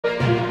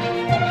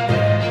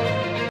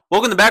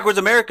Welcome to Backwards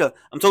America.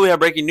 I'm told we have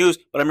breaking news,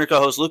 but I'm your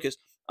co-host, Lucas.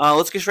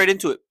 Let's get straight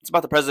into it. It's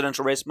about the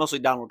presidential race, mostly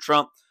Donald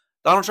Trump.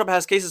 Donald Trump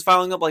has cases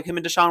filing up like him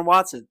and Deshaun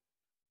Watson.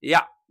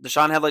 Yeah,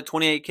 Deshaun had like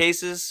 28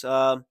 cases.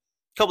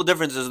 Couple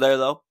differences there,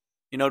 though.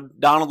 You know,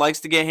 Donald likes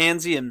to get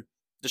handsy, and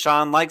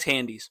Deshaun likes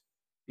handies.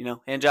 You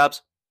know, hand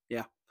jobs.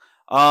 Yeah.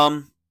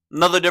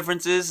 Another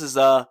difference is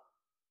Deshaun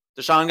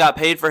got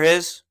paid for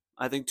his.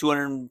 I think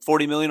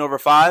 $240 million over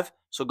 5.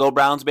 So go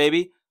Browns,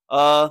 baby.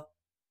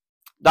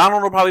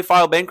 Donald will probably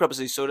file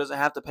bankruptcy, so he doesn't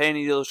have to pay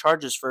any of those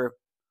charges for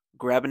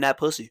grabbing that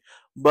pussy.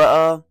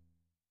 But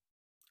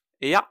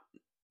yeah.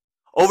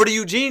 Over to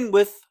Eugene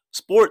with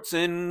sports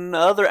and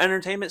other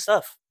entertainment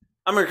stuff.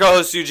 I'm your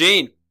co-host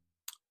Eugene,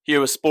 here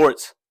with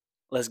sports.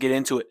 Let's get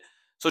into it.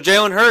 So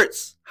Jalen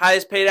Hurts,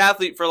 highest paid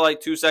athlete for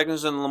like 2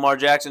 seconds, and Lamar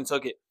Jackson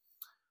took it.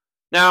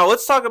 Now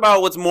let's talk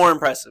about what's more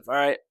impressive, all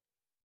right?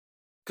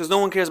 Because no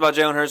one cares about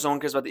Jalen Hurts, no one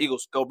cares about the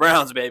Eagles. Go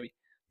Browns, baby.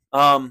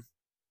 But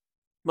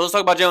let's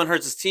talk about Jalen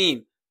Hurts'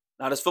 team.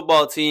 Not his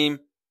football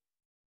team,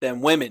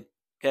 then women.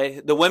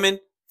 Okay? The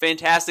women,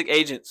 fantastic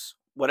agents.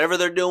 Whatever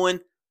they're doing,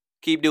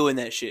 keep doing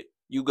that shit.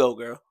 You go,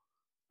 girl.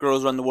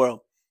 Girls run the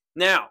world.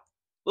 Now,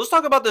 let's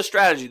talk about the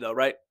strategy, though,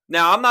 right?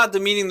 Now, I'm not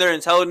demeaning their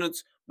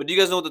intelligence, but do you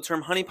guys know what the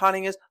term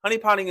honeypotting is?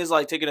 Honeypotting is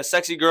like taking a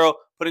sexy girl,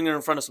 putting her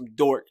in front of some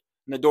dork,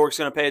 and the dork's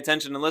going to pay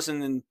attention and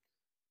listen and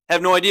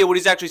have no idea what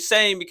he's actually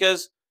saying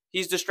because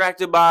he's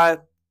distracted by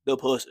the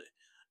pussy,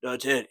 the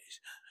titties,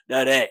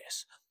 that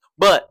ass.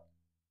 But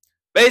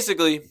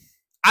basically,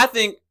 I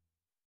think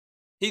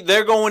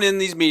they're going in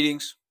these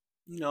meetings,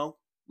 you know,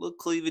 little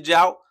cleavage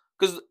out,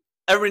 because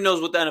everybody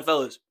knows what the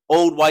NFL is.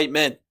 Old white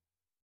men.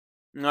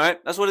 All right?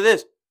 That's what it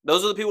is.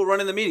 Those are the people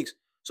running the meetings.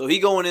 So they're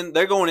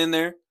going in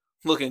there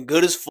looking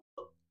good as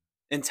fuck,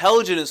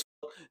 intelligent as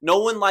fuck. No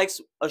one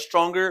likes a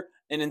stronger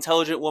and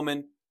intelligent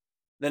woman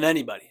than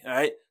anybody, all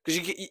right?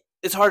 Because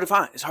it's hard to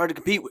find. It's hard to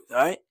compete with, all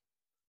right?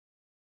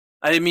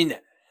 I didn't mean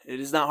that. It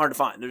is not hard to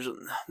find. There's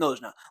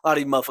not. A lot of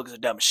you motherfuckers are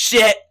dumb as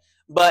shit.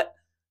 But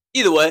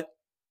either way,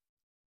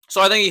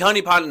 so I think he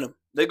honeypotting them.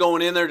 They're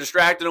going in there,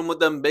 distracting them with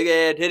them big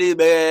ass titties,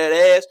 big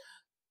ass ass,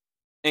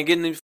 and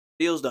getting these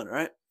deals done,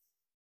 right?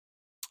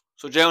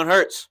 So Jalen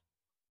Hurts,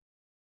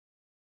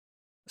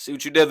 let's see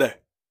what you did there.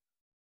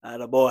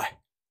 Atta boy.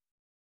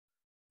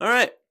 All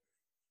right.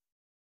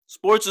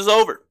 Sports is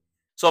over.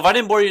 So if I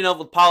didn't bore you enough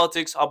with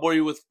politics, I'll bore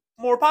you with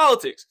more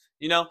politics.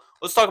 You know,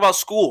 let's talk about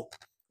school.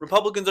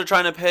 Republicans are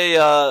trying to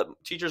pay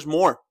teachers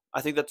more.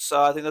 I think that's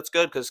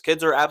good because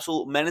kids are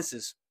absolute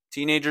menaces.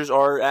 Teenagers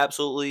are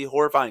absolutely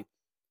horrifying.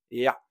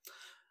 Yeah.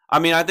 I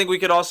mean, I think we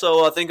could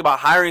also think about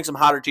hiring some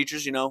hotter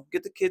teachers, you know,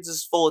 get the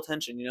kids' full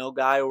attention, you know,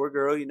 guy or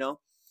girl, you know.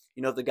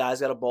 You know, if the guy's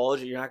got a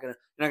bulge, you're not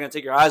gonna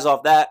take your eyes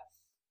off that.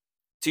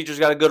 Teacher's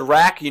got a good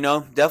rack, you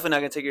know, definitely not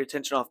gonna take your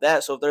attention off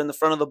that. So if they're in the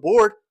front of the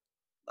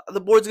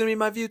board's gonna be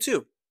my view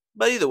too.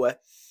 But either way,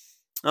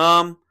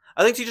 I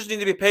think teachers need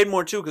to be paid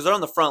more too because they're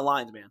on the front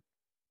lines, man.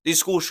 These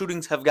school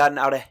shootings have gotten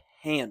out of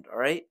hand, all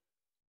right?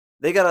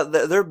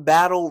 They're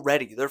battle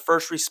ready. They're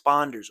first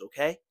responders,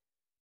 okay?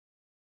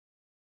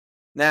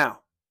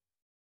 Now,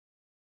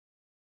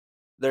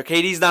 their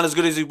KD's not as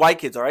good as these white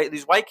kids, all right?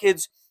 These white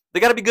kids, they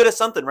got to be good at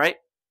something, right?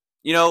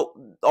 You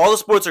know, all the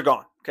sports are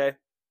gone, okay?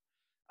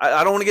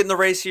 I don't want to get in the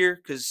race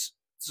here because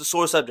it's a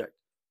sore subject.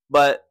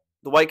 But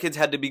the white kids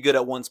had to be good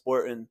at one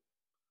sport, and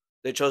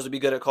they chose to be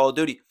good at Call of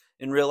Duty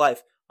in real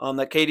life.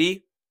 That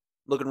KD,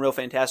 looking real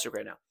fantastic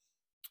right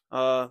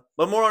now.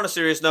 But more on a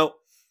serious note,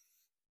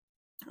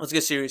 let's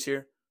get serious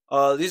here.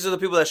 These are the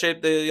people that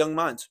shape the young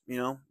minds, you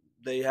know?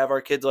 They have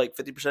our kids like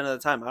 50% of the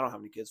time. I don't have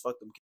any kids.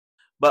 Fuck them.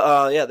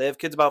 But, yeah, they have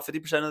kids about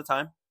 50% of the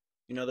time.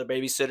 You know, they're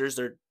babysitters.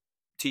 They're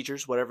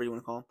teachers, whatever you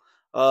want to call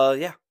them.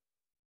 Yeah.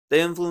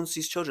 They influence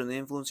these children. They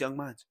influence young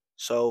minds.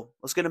 So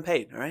let's get them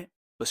paid, all right?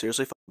 But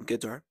seriously, fuck them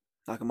kids, all right?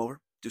 Knock them over.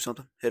 Do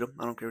something. Hit them.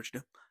 I don't care what you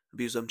do.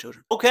 Abuse them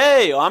children.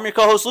 Okay, I'm your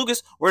co-host,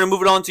 Lucas. We're going to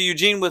move it on to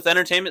Eugene with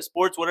entertainment,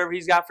 sports, whatever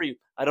he's got for you.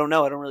 I don't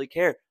know. I don't really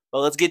care. But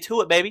let's get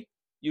to it, baby.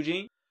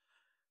 Eugene.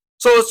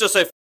 So let's just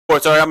say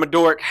sports. All right, I'm a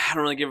dork. I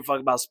don't really give a fuck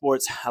about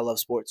sports. I love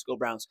sports. Go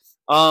Browns.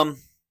 But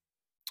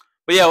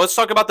yeah, let's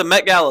talk about the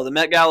Met Gala. The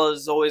Met Gala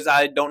is always,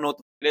 I don't know what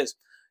the fuck it is.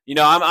 You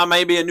know, I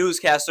may be a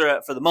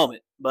newscaster for the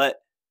moment, but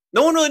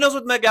no one really knows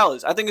what the Met Gala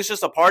is. I think it's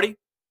just a party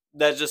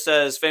that just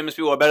says famous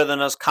people are better than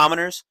us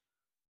commoners.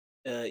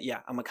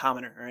 Yeah, I'm a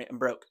commoner, all right? I'm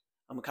broke.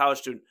 I'm a college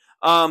student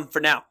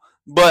for now.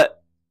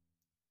 But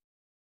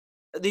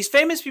these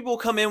famous people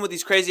come in with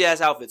these crazy-ass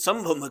outfits. Some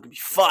of them look to be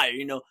fire,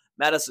 you know.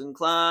 Madison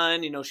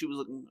Klein, you know, she was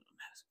looking...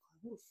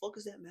 Who the fuck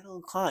is that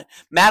Madeline Klein?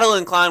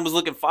 Madeline Klein was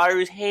looking fire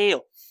as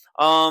hell.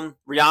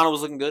 Rihanna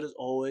was looking good as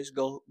always.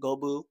 Go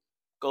boo.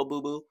 Go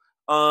boo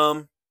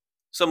boo.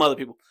 Some other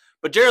people.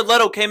 But Jared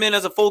Leto came in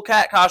as a full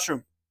cat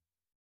costume.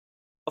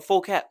 A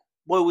full cat.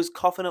 Boy was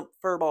coughing up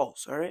fur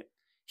balls, all right?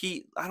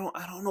 I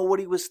don't know what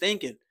he was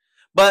thinking.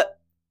 But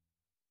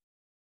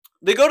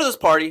they go to this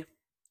party,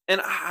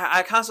 and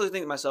I constantly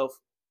think to myself,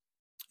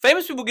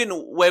 famous people getting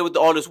away with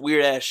all this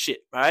weird ass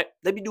shit, right?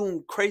 They be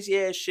doing crazy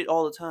ass shit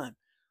all the time.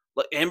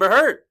 Like Amber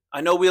Heard.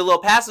 I know we're a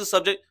little past the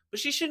subject, But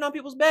she's shitting on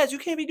people's beds. You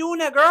can't be doing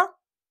that, girl.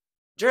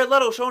 Jared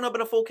Leto showing up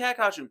in a full cat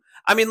costume.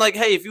 I mean, like,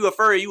 hey, if you a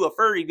furry, you a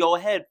furry. Go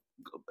ahead.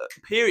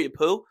 Period,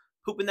 poo.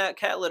 Poop in that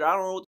cat litter. I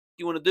don't know what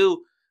you want to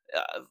do.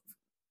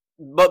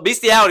 But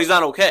bestiality's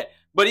not okay.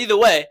 But either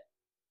way,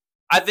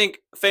 I think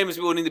famous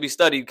people need to be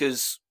studied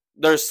because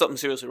there's something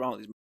seriously wrong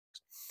with these.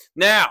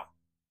 Now,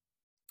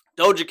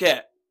 Doja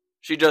Cat.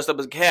 She dressed up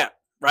as a cat,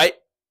 right?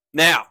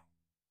 Now,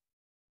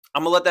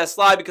 I'm going to let that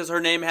slide because her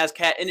name has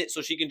cat in it,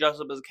 so she can dress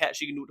up as a cat.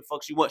 She can do what the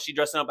fuck she wants. She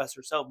dressing up as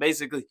herself,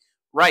 basically.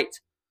 Right.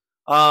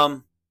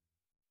 I'm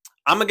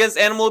against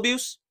animal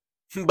abuse,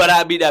 but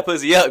I beat that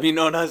pussy up. You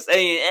know what I'm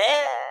saying?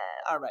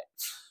 All right.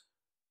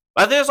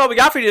 But I think that's all we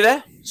got for you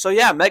today. So,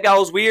 yeah, Met Gala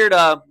was weird.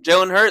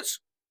 Jalen Hurts.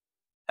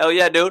 Hell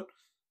yeah, dude.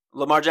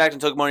 Lamar Jackson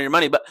took more of your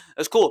money, but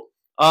it's cool.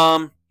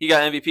 He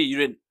got MVP. You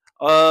didn't.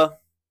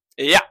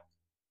 Yeah.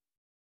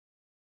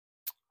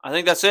 I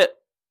think that's it.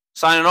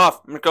 Signing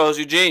off. I'm your co-host,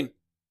 Eugene.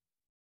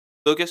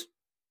 Lucas.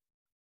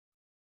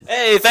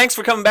 Hey, thanks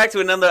for coming back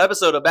to another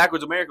episode of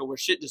Backwards America, where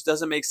shit just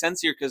doesn't make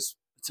sense here because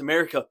it's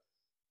America.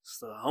 It's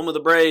the home of the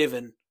brave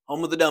and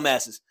home of the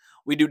dumbasses.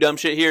 We do dumb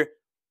shit here,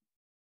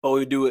 but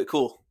we do it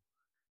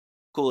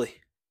coolly.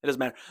 It doesn't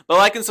matter. But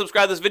like and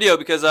subscribe to this video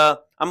because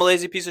I'm a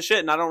lazy piece of shit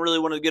and I don't really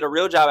want to get a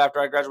real job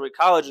after I graduate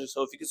college.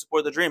 So if you can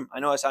support the dream,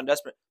 I know I sound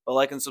desperate, but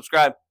like and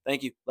subscribe.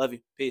 Thank you. Love you.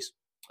 Peace.